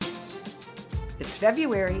It's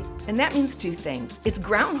February, and that means two things. It's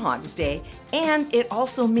Groundhog's Day, and it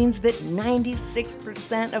also means that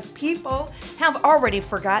 96% of people have already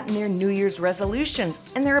forgotten their New Year's resolutions,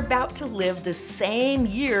 and they're about to live the same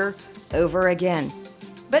year over again.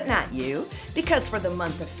 But not you, because for the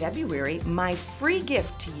month of February, my free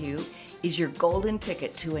gift to you is your golden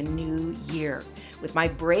ticket to a new year. With my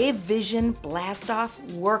Brave Vision Blast Off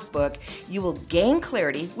workbook, you will gain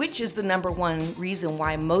clarity, which is the number one reason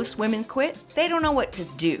why most women quit. They don't know what to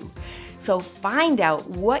do. So find out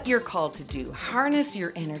what you're called to do, harness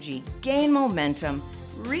your energy, gain momentum,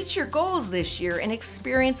 reach your goals this year, and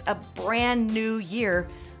experience a brand new year,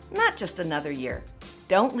 not just another year.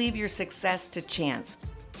 Don't leave your success to chance.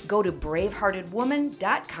 Go to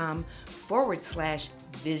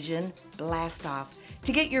braveheartedwoman.com/Vision Blast Off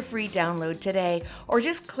to get your free download today, or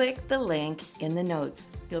just click the link in the notes.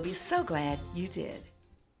 You'll be so glad you did.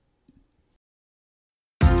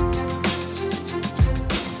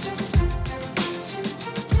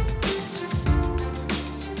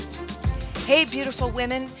 Hey, beautiful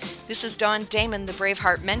women. This is Dawn Damon, the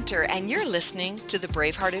Braveheart Mentor, and you're listening to The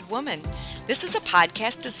Bravehearted Woman. This is a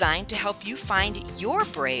podcast designed to help you find your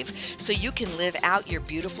brave so you can live out your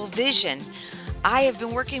beautiful vision. I have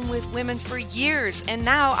been working with women for years, and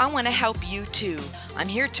now I want to help you too. I'm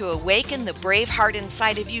here to awaken the brave heart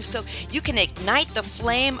inside of you so you can ignite the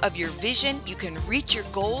flame of your vision, you can reach your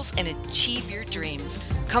goals, and achieve your dreams.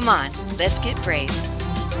 Come on, let's get brave.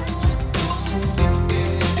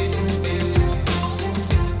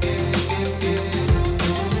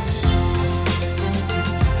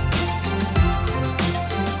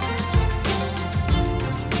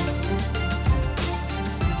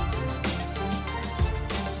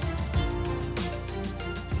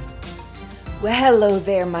 Well, hello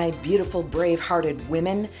there, my beautiful, brave-hearted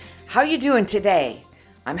women. How you doing today?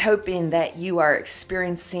 I'm hoping that you are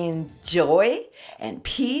experiencing joy and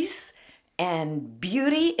peace and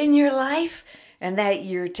beauty in your life, and that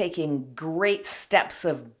you're taking great steps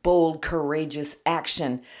of bold, courageous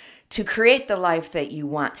action to create the life that you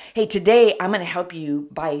want. Hey, today I'm going to help you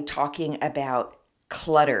by talking about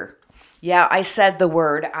clutter. Yeah, I said the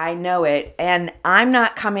word, I know it, and I'm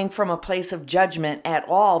not coming from a place of judgment at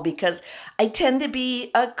all because I tend to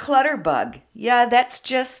be a clutter bug. Yeah, that's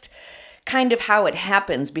just kind of how it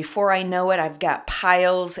happens. Before I know it, I've got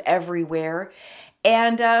piles everywhere,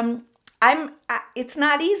 and it's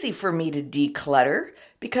not easy for me to declutter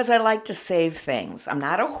because I like to save things. I'm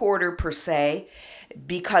not a hoarder per se,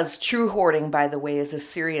 because true hoarding, by the way, is a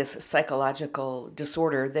serious psychological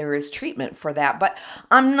disorder. There is treatment for that, but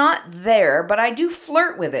I'm not there, but I do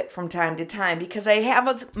flirt with it from time to time because I have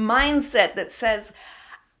a mindset that says,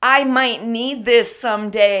 I might need this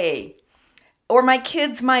someday, or my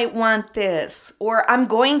kids might want this, or I'm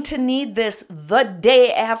going to need this the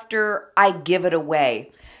day after I give it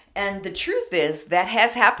away. And the truth is that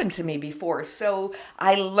has happened to me before. So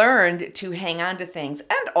I learned to hang on to things.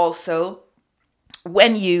 And also,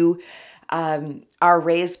 when you are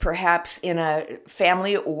raised perhaps in a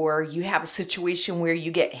family, or you have a situation where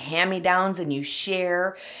you get hand-me-downs and you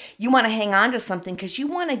share, you want to hang on to something because you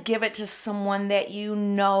want to give it to someone that you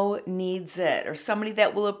know needs it, or somebody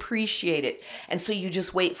that will appreciate it. And so you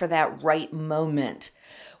just wait for that right moment.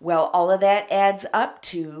 Well, all of that adds up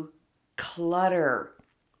to clutter.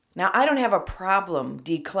 Now, I don't have a problem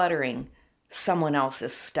decluttering someone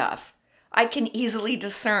else's stuff. I can easily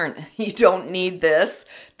discern, you don't need this.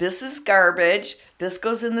 This is garbage. This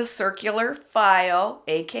goes in the circular file,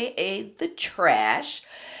 aka the trash.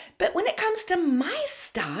 But when it comes to my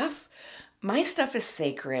stuff is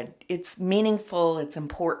sacred. It's meaningful, it's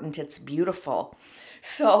important, it's beautiful.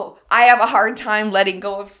 So I have a hard time letting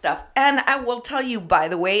go of stuff. And I will tell you, by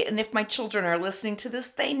the way, and if my children are listening to this,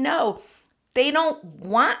 they know they don't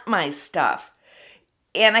want my stuff.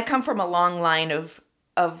 And I come from a long line of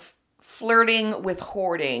flirting with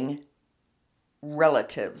hoarding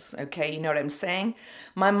relatives, okay? You know what I'm saying?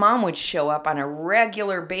 My mom would show up on a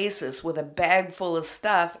regular basis with a bag full of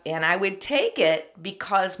stuff, and I would take it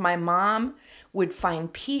because my mom would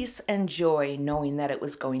find peace and joy knowing that it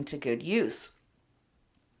was going to good use.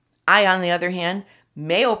 I, on the other hand,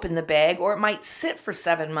 may open the bag, or it might sit for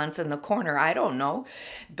 7 months in the corner. I don't know.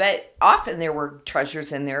 But often there were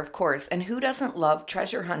treasures in there, of course. And who doesn't love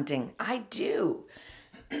treasure hunting? I do.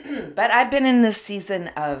 But I've been in this season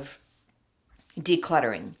of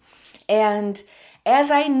decluttering. And as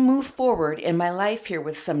I move forward in my life here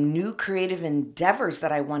with some new creative endeavors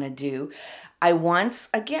that I want to do, I once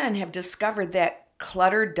again have discovered that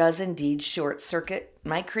clutter does indeed short circuit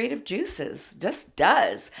my creative juices, just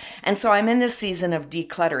does. And so I'm in this season of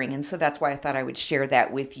decluttering. And so that's why I thought I would share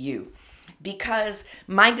that with you. because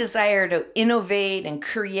my desire to innovate and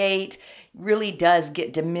create really does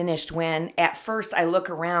get diminished when at first I look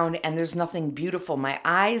around and there's nothing beautiful. My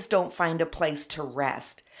eyes don't find a place to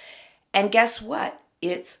rest. And guess what?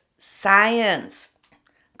 It's science.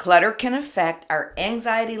 Clutter can affect our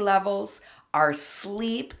anxiety levels, our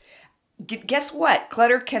sleep. Guess what?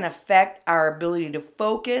 Clutter can affect our ability to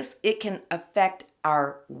focus. It can affect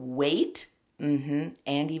our weight, and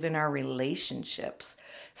even our relationships.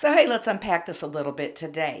 So, hey, let's unpack this a little bit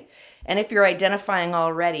today. And if you're identifying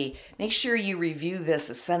already, make sure you review this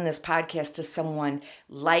and send this podcast to someone,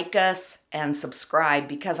 like us, and subscribe,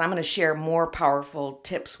 because I'm going to share more powerful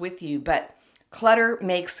tips with you. But clutter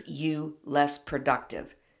makes you less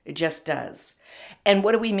productive. It just does. And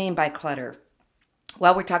what do we mean by clutter?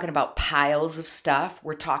 Well, we're talking about piles of stuff.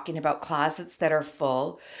 We're talking about closets that are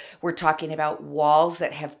full. We're talking about walls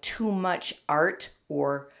that have too much art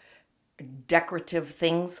or decorative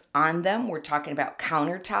things on them. We're talking about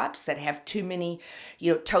countertops that have too many,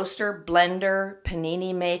 toaster, blender,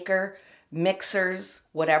 panini maker, mixers,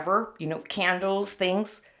 whatever, candles,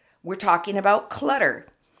 things. We're talking about clutter.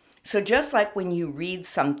 So just like when you read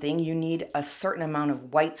something, you need a certain amount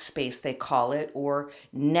of white space, they call it, or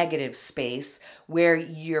negative space where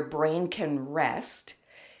your brain can rest.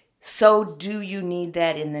 So do you need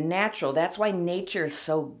that in the natural. That's why nature is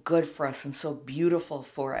so good for us and so beautiful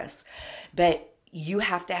for us. But you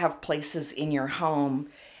have to have places in your home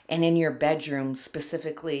and in your bedroom,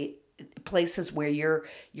 specifically places where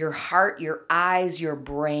your heart, your eyes, your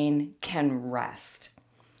brain can rest.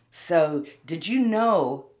 So did you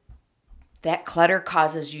know that clutter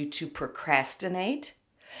causes you to procrastinate?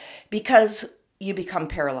 Because you become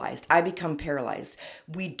paralyzed. I become paralyzed.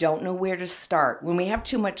 We don't know where to start. When we have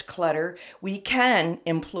too much clutter, we can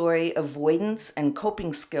employ avoidance and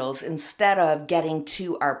coping skills instead of getting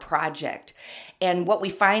to our project. And what we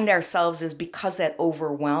find ourselves is, because that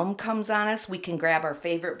overwhelm comes on us, we can grab our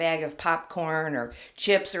favorite bag of popcorn or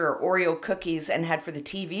chips or Oreo cookies and head for the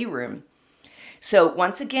TV room. So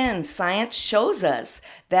once again, science shows us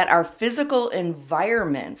that our physical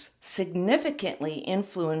environments significantly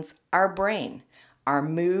influence our brain, our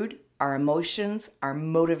mood, our emotions, our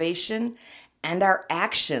motivation, and our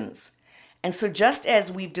actions. And so just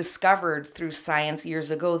as we've discovered through science years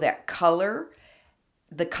ago that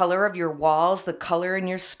the color of your walls, the color in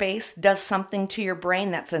your space does something to your brain,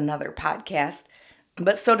 that's another podcast,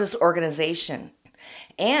 but so does organization.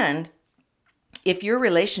 And if your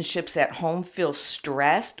relationships at home feel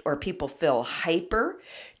stressed or people feel hyper,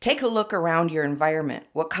 take a look around your environment.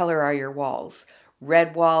 What color are your walls?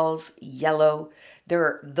 Red walls, yellow. There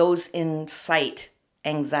are those incite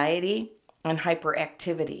anxiety and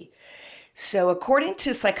hyperactivity. So according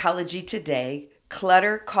to Psychology Today,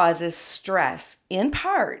 clutter causes stress in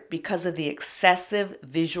part because of the excessive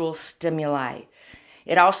visual stimuli.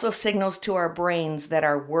 It also signals to our brains that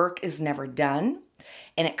our work is never done.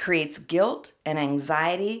 And it creates guilt and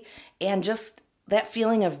anxiety and just that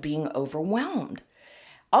feeling of being overwhelmed.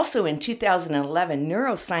 Also in 2011,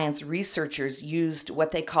 neuroscience researchers used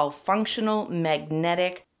what they call functional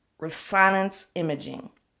magnetic resonance imaging,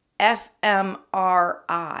 fMRI.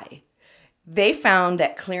 They found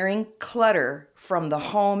that clearing clutter from the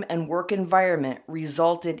home and work environment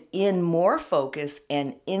resulted in more focus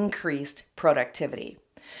and increased productivity.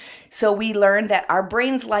 So we learned that our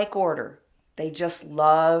brains like order. They just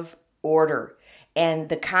love order. And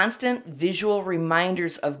the constant visual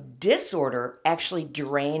reminders of disorder actually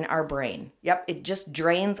drain our brain. Yep, it just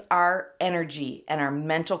drains our energy and our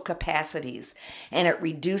mental capacities, and it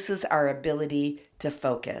reduces our ability to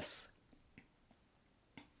focus.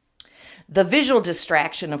 The visual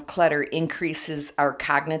distraction of clutter increases our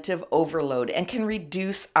cognitive overload and can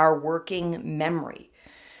reduce our working memory.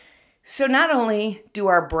 So not only do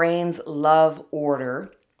our brains love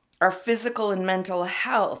order, our physical and mental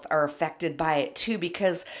health are affected by it too,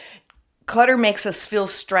 because clutter makes us feel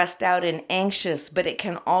stressed out and anxious, but it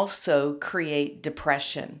can also create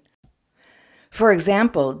depression. For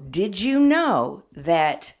example, did you know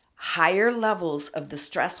that higher levels of the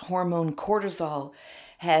stress hormone cortisol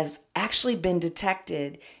has actually been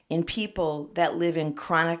detected in people that live in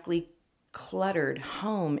chronically cluttered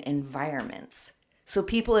home environments? So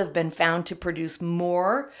people have been found to produce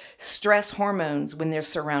more stress hormones when they're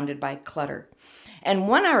surrounded by clutter. And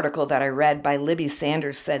one article that I read by Libby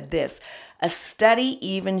Sanders said this: a study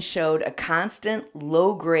even showed a constant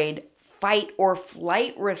low-grade fight or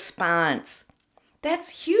flight response.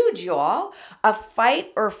 That's huge, y'all. A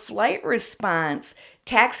fight or flight response,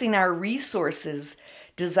 taxing our resources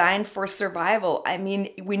designed for survival. I mean,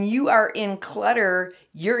 when you are in clutter,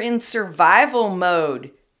 you're in survival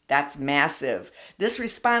mode. That's massive. This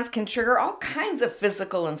response can trigger all kinds of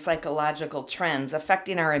physical and psychological trends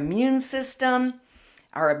affecting our immune system,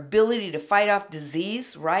 our ability to fight off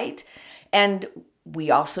disease, right? And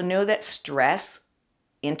we also know that stress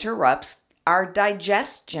interrupts our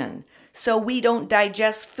digestion. So we don't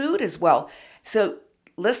digest food as well. So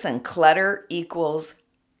listen, clutter equals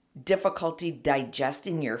difficulty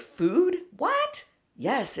digesting your food? What?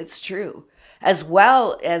 Yes, it's true. As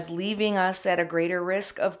well as leaving us at a greater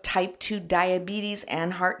risk of type 2 diabetes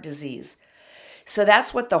and heart disease. So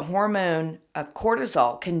that's what the hormone of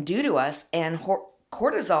cortisol can do to us. And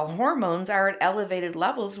cortisol hormones are at elevated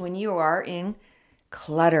levels when you are in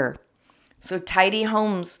clutter. So tidy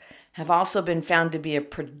homes have also been found to be a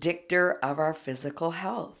predictor of our physical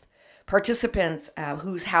health. Participants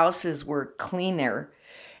whose houses were cleaner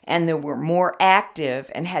and they were more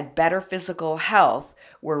active and had better physical health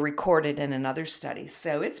were recorded in another study.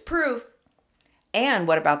 So it's proof. And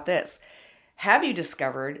what about this? Have you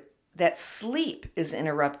discovered that sleep is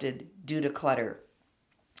interrupted due to clutter?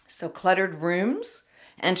 So cluttered rooms,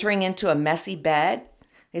 entering into a messy bed.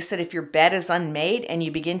 They said if your bed is unmade and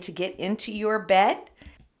you begin to get into your bed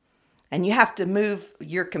and you have to move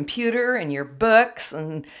your computer and your books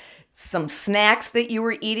and some snacks that you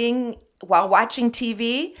were eating while watching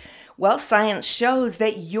TV, well, science shows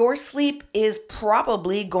that your sleep is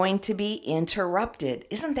probably going to be interrupted.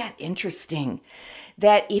 Isn't that interesting?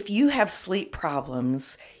 That if you have sleep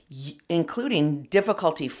problems, including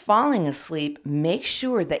difficulty falling asleep, make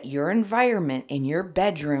sure that your environment in your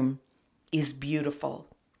bedroom is beautiful.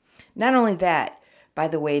 Not only that, by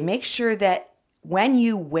the way, make sure that when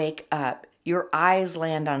you wake up, your eyes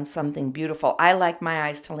land on something beautiful. I like my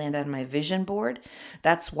eyes to land on my vision board.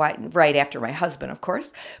 That's why, right after my husband, of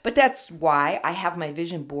course, but that's why I have my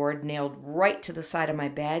vision board nailed right to the side of my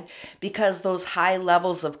bed, because those high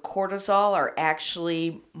levels of cortisol are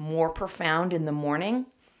actually more profound in the morning.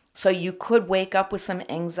 So you could wake up with some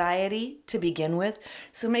anxiety to begin with.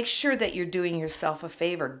 So make sure that you're doing yourself a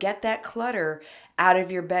favor. Get that clutter out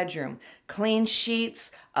of your bedroom. Clean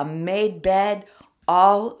sheets, a made bed,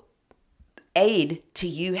 all aid to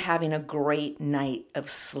you having a great night of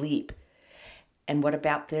sleep. And what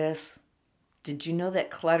about this? Did you know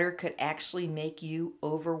that clutter could actually make you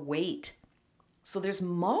overweight? So there's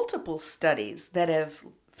multiple studies that have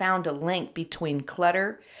found a link between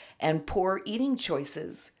clutter and poor eating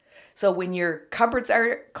choices. So when your cupboards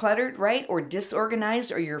are cluttered, right, or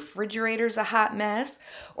disorganized, or your refrigerator's a hot mess,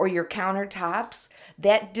 or your countertops,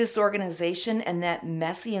 that disorganization and that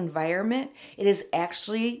messy environment, it is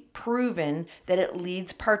actually proven that it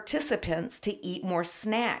leads participants to eat more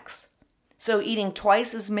snacks. So eating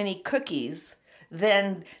twice as many cookies,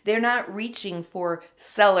 then they're not reaching for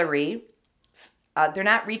celery. They're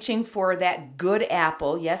not reaching for that good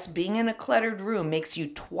apple. Yes, being in a cluttered room makes you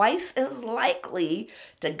twice as likely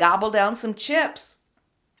to gobble down some chips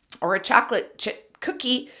or a chocolate chip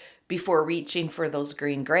cookie before reaching for those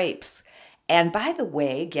green grapes. And by the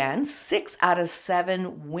way, again, 6 out of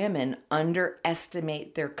 7 women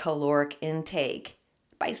underestimate their caloric intake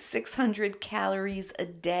by 600 calories a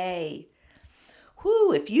day.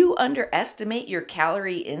 Whew, if you underestimate your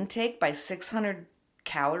calorie intake by 600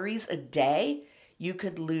 calories a day, you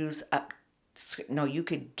could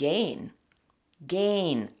gain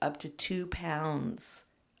up to 2 pounds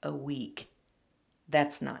a week.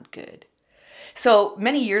 That's not good. So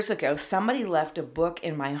many years ago, somebody left a book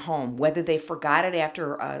in my home, whether they forgot it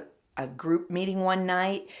after a group meeting one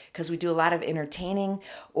night, because we do a lot of entertaining,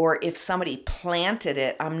 or if somebody planted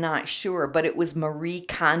it, I'm not sure. But it was Marie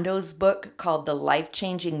Kondo's book called The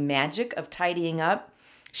Life-Changing Magic of Tidying Up.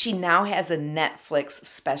 She now has a Netflix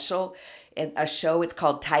special, a show. It's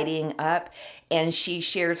called Tidying Up, and she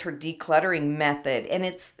shares her decluttering method. And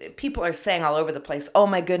it's people are saying all over the place, "Oh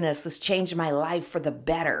my goodness, this changed my life for the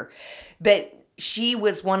better." But she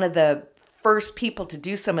was one of the first people to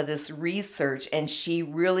do some of this research, and she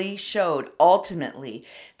really showed ultimately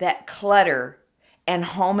that clutter and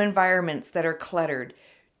home environments that are cluttered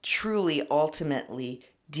truly ultimately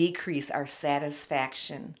decrease our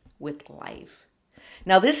satisfaction with life.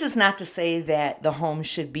 Now, this is not to say that the home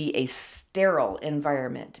should be a sterile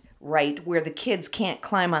environment, right? Where the kids can't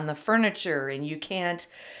climb on the furniture and you can't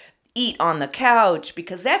eat on the couch,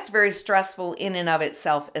 because that's very stressful in and of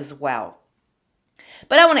itself as well.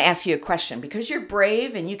 But I want to ask you a question, because you're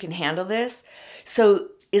brave and you can handle this. So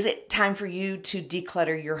is it time for you to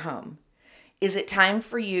declutter your home? Is it time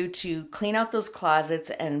for you to clean out those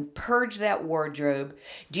closets and purge that wardrobe?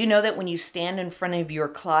 Do you know that when you stand in front of your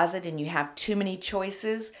closet and you have too many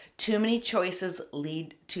choices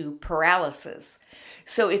lead to paralysis.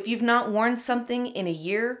 So if you've not worn something in a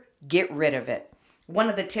year, get rid of it. one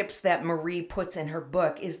of the tips that Marie puts in her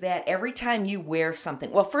book is that every time you wear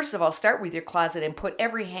something, well, first of all, start with your closet and put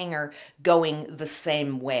every hanger going the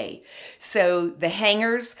same way. So the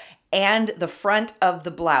hangers and the front of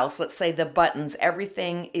the blouse, let's say the buttons,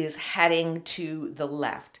 everything is heading to the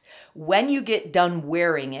left. When you get done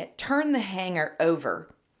wearing it, turn the hanger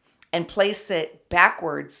over and place it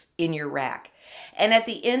backwards in your rack. And at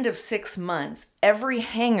the end of 6 months, every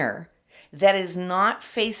hanger that is not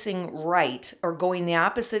facing right or going the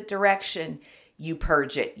opposite direction, you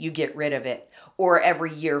purge it, you get rid of it, or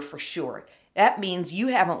every year for sure. That means you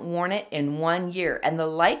haven't worn it in 1 year, and the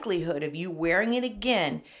likelihood of you wearing it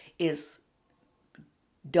again is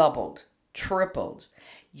doubled, tripled.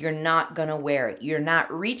 You're not going to wear it. You're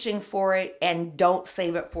not reaching for it, and don't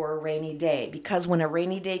save it for a rainy day, because when a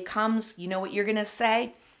rainy day comes, you know what you're going to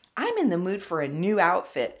say? I'm in the mood for a new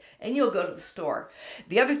outfit, and you'll go to the store.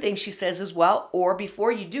 The other thing she says as well, or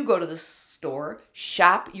before you do go to the store,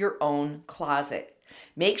 shop your own closet.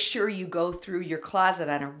 Make sure you go through your closet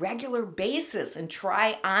on a regular basis and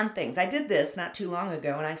try on things. I did this not too long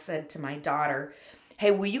ago, and I said to my daughter,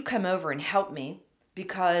 hey, will you come over and help me?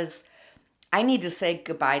 Because I need to say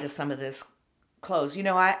goodbye to some of this clothes. You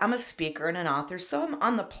know, I'm a speaker and an author, so I'm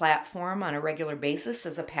on the platform on a regular basis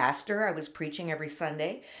as a pastor. I was preaching every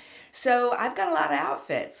Sunday. So I've got a lot of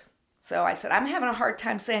outfits. So I said, I'm having a hard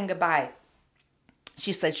time saying goodbye.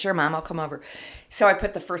 She said, sure, Mom, I'll come over. So I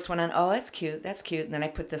put the first one on. Oh, that's cute. That's cute. And then I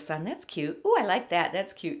put this on. That's cute. Oh, I like that.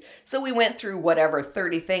 That's cute. So we went through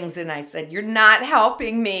 30 things, and I said, you're not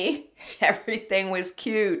helping me. Everything was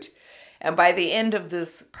cute. And by the end of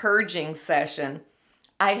this purging session,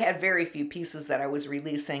 I had very few pieces that I was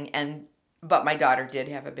releasing, but my daughter did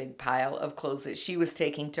have a big pile of clothes that she was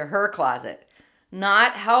taking to her closet.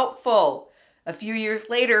 Not helpful. A few years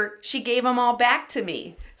later, she gave them all back to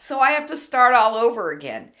me. So I have to start all over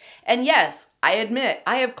again. And yes, I admit,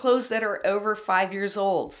 I have clothes that are over 5 years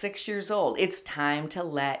old, 6 years old. It's time to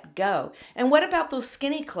let go. And what about those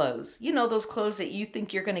skinny clothes? You know, those clothes that you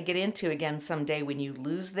think you're going to get into again someday when you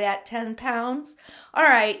lose that 10 pounds? All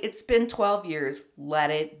right, it's been 12 years.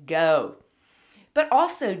 Let it go. But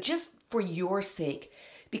also, just for your sake,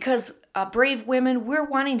 because brave women, we're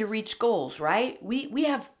wanting to reach goals, right? We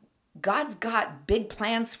have God's got big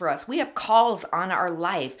plans for us. We have calls on our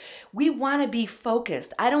life. We want to be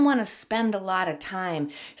focused. I don't want to spend a lot of time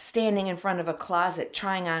standing in front of a closet,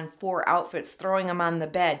 trying on 4 outfits, throwing them on the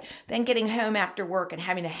bed, then getting home after work and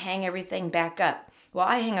having to hang everything back up. Well,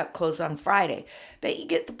 I hang up clothes on Friday, but you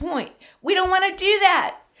get the point. We don't want to do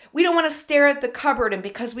that. We don't want to stare at the cupboard, and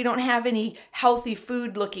because we don't have any healthy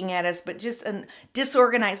food looking at us, but just a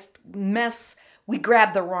disorganized mess, we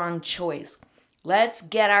grab the wrong choice. Let's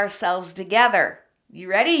get ourselves together. You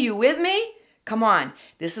ready? You with me? Come on.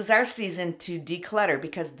 This is our season to declutter,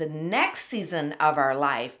 because the next season of our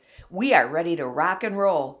life, we are ready to rock and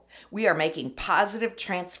roll. We are making positive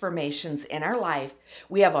transformations in our life.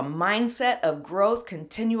 We have a mindset of growth,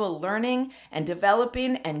 continual learning and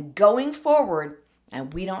developing and going forward,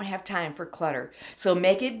 and we don't have time for clutter. So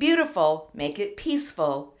make it beautiful, make it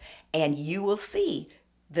peaceful, and you will see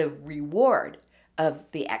the reward of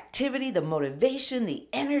the activity, the motivation, the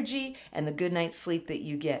energy, and the good night's sleep that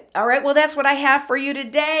you get. All right, well, that's what I have for you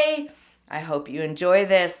today. I hope you enjoy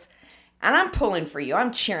this. And I'm pulling for you.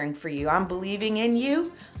 I'm cheering for you. I'm believing in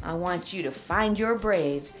you. I want you to find your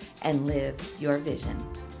brave and live your vision.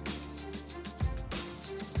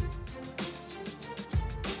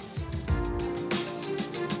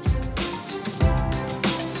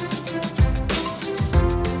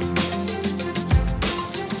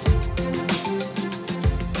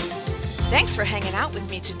 Thanks for hanging out with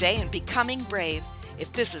me today and becoming brave.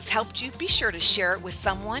 If this has helped you, be sure to share it with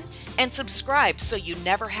someone and subscribe so you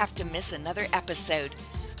never have to miss another episode.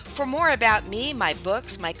 For more about me, my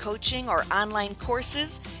books, my coaching, or online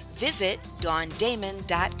courses, visit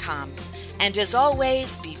dawndamon.com. And as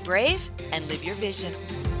always, be brave and live your vision.